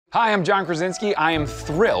Hi, I'm John Krasinski. I am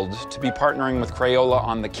thrilled to be partnering with Crayola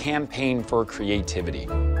on the Campaign for Creativity.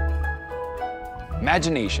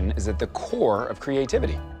 Imagination is at the core of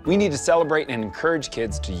creativity. We need to celebrate and encourage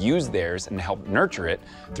kids to use theirs and help nurture it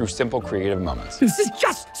through simple creative moments. This is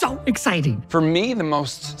just so exciting. For me, the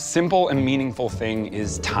most simple and meaningful thing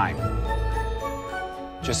is time.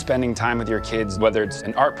 Just spending time with your kids, whether it's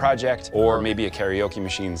an art project or maybe a karaoke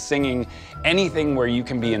machine singing, anything where you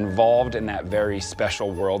can be involved in that very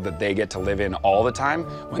special world that they get to live in all the time.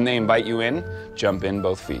 When they invite you in, jump in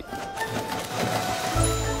both feet.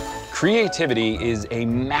 Creativity is a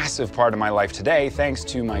massive part of my life today, thanks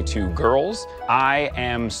to my two girls. I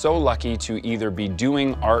am so lucky to either be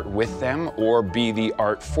doing art with them or be the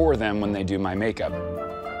art for them when they do my makeup.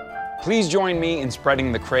 Please join me in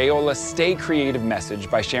spreading the Crayola Stay Creative message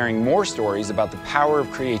by sharing more stories about the power of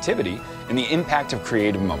creativity and the impact of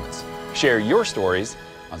creative moments. Share your stories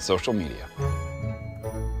on social media.